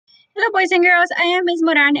Hello, boys and girls. I am Ms.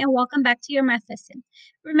 Moran, and welcome back to your math lesson.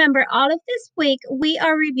 Remember, all of this week, we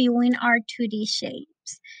are reviewing our 2D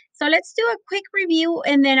shapes. So let's do a quick review,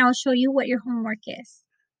 and then I'll show you what your homework is.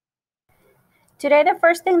 Today, the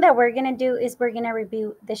first thing that we're going to do is we're going to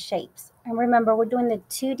review the shapes. And remember, we're doing the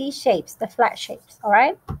 2D shapes, the flat shapes, all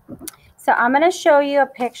right? So I'm going to show you a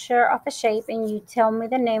picture of a shape, and you tell me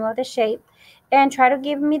the name of the shape, and try to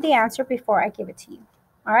give me the answer before I give it to you,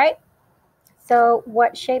 all right? So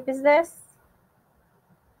what shape is this?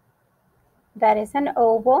 That is an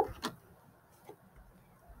oval.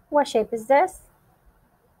 What shape is this?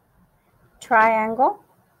 Triangle.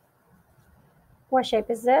 What shape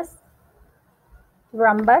is this?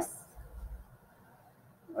 Rhombus.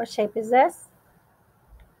 What shape is this?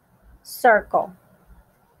 Circle.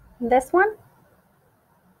 This one?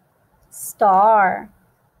 Star.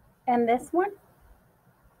 And this one?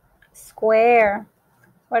 Square.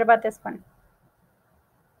 What about this one?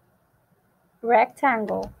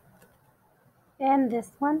 Rectangle. And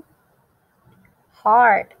this one?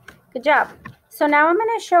 Heart. Good job. So now I'm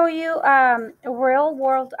going to show you real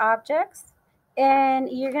world objects, and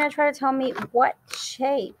you're going to try to tell me what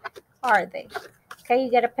shape are they. Okay,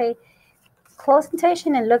 you got to pay close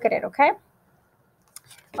attention and look at it, okay?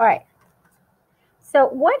 All right. So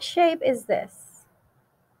what shape is this?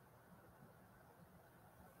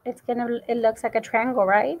 It looks like a triangle,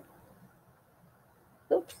 right?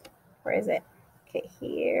 Oops, where is it? Okay,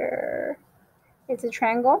 here. It's a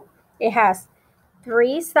triangle. It has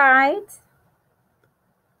 3 sides.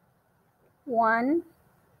 One,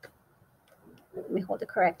 let me hold it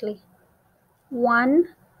correctly. 1,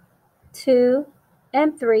 2,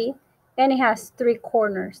 and 3. And it has 3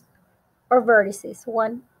 corners or vertices.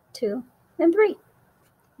 1, 2, and 3.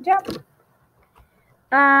 Good job.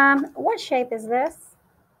 What shape is this?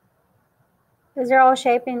 Is there all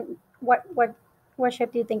shape in what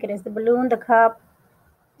shape do you think it is? The balloon, the cup?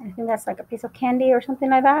 I think that's like a piece of candy or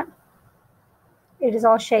something like that. It is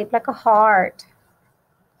all shaped like a heart.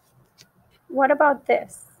 What about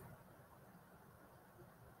this?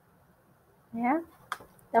 Yeah,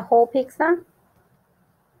 the whole pizza.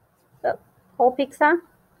 The whole pizza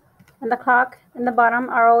and the clock in the bottom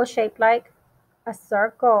are all shaped like a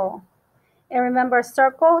circle. And remember,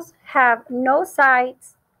 circles have no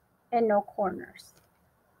sides and no corners.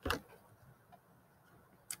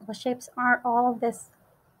 What shapes are all of these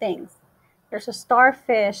things? There's a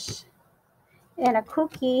starfish and a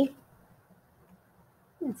cookie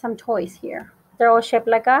and some toys here. They're all shaped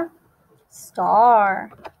like a star.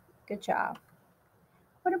 Good job.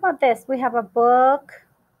 What about this? We have a book.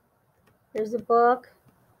 There's a book,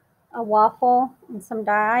 a waffle, and some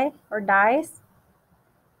dice.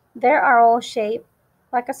 They are all shaped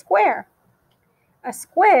like a square. A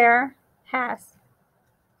square has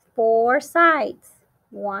 4 sides.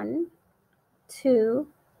 1, 2,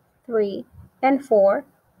 3, and 4.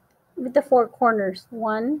 With the 4 corners.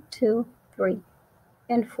 1, 2, 3,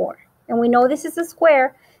 and 4. And we know this is a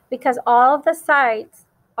square because all of the sides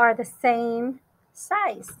are the same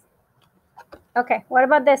size. Okay, what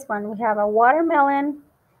about this one? We have a watermelon,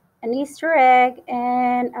 an Easter egg,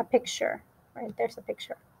 and a picture. Right, there's a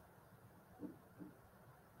picture.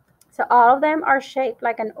 So all of them are shaped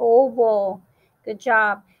like an oval. Good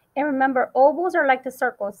job. And remember, ovals are like the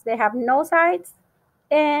circles. They have no sides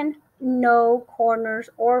and no corners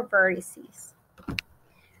or vertices.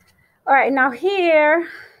 All right, now here,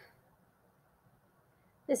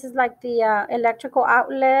 this is like the electrical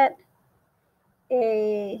outlet,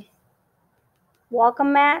 a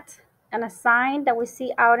welcome mat, and a sign that we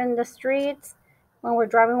see out in the streets when we're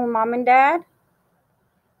driving with mom and dad.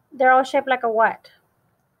 They're all shaped like a what?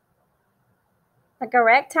 Like a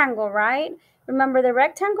rectangle, right? Remember, the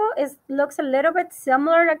rectangle looks a little bit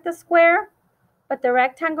similar like the square, but the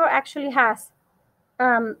rectangle actually has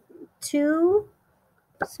 2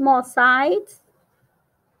 small sides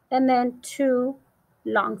and then 2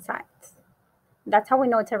 long sides. That's how we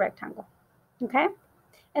know it's a rectangle, okay?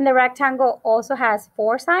 And the rectangle also has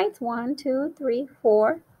 4 sides, 1, 2, 3,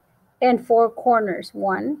 4, and 4 corners,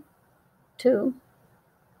 1, 2,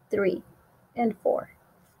 3, and 4.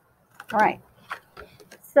 All right.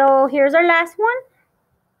 So here's our last one.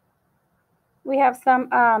 We have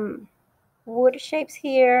some wood shapes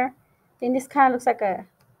here. Then this kind of looks like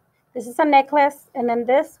this is a necklace, and then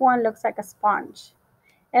this one looks like a sponge.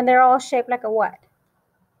 And they're all shaped like a what?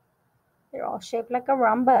 They're all shaped like a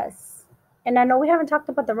rhombus. And I know we haven't talked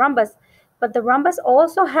about the rhombus, but the rhombus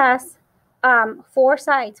also has 4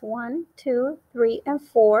 sides, 1, 2, 3, and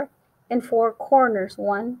 4, and 4 corners,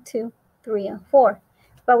 1, 2, 3, and 4.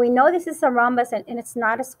 but we know this is a rhombus and it's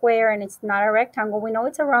not a square and it's not a rectangle. We know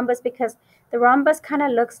it's a rhombus because the rhombus kind of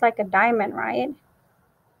looks like a diamond, right?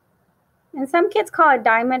 And some kids call it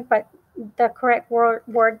diamond, but the correct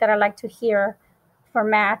word that I like to hear for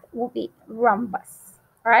math will be rhombus,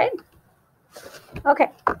 all right? Okay,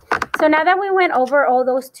 so now that we went over all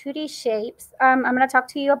those 2D shapes, I'm going to talk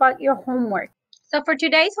to you about your homework. So for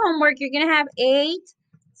today's homework, you're going to have 8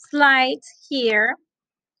 slides here.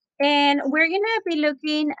 And we're going to be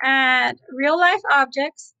looking at real life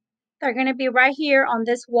objects. They're going to be right here on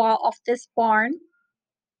this wall of this barn.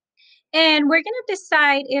 And we're going to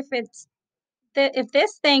decide if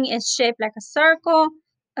this thing is shaped like a circle,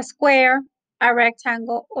 a square, a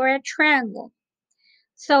rectangle, or a triangle.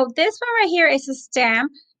 So this one right here is a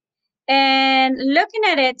stamp. And looking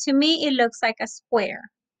at it, to me, it looks like a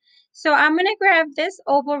square. So I'm going to grab this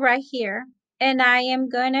oval right here, and I am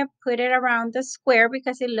going to put it around the square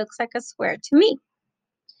because it looks like a square to me.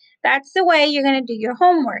 That's the way you're going to do your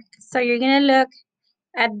homework. So you're going to look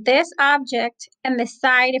at this object and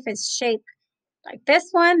decide if it's shaped like this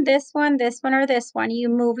one, this one, this one, or this one. You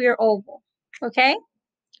move your oval, okay?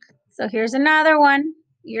 So here's another one.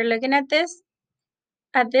 You're looking at this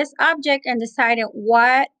object and deciding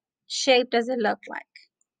what shape does it look like.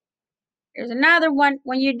 Here's another one.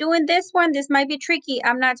 When you're doing this one, this might be tricky.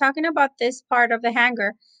 I'm not talking about this part of the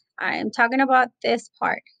hanger. I am talking about this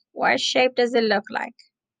part. What shape does it look like?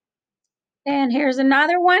 And here's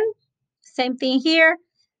another one. Same thing here.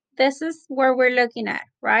 This is where we're looking at,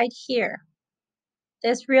 right here.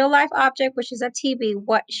 This real life object, which is a TV,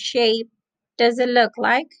 what shape does it look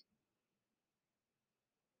like?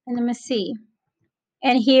 And let me see.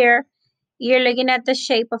 And here, you're looking at the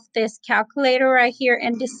shape of this calculator right here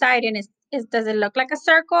and deciding does it look like a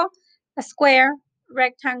circle, a square,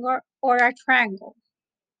 rectangle, or a triangle?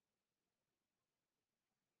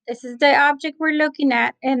 This is the object we're looking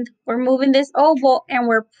at, and we're moving this oval and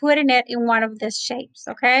we're putting it in one of these shapes,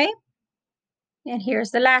 okay? And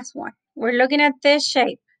here's the last one. We're looking at this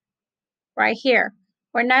shape right here.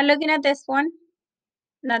 We're not looking at this one,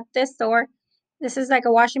 not this door. This is like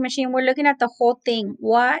a washing machine. We're looking at the whole thing.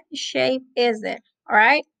 What shape is it? All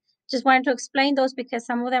right. Just wanted to explain those because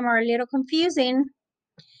some of them are a little confusing.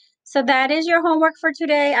 So that is your homework for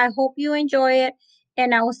today. I hope you enjoy it.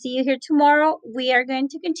 And I will see you here tomorrow. We are going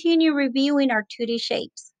to continue reviewing our 2D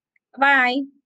shapes. Bye.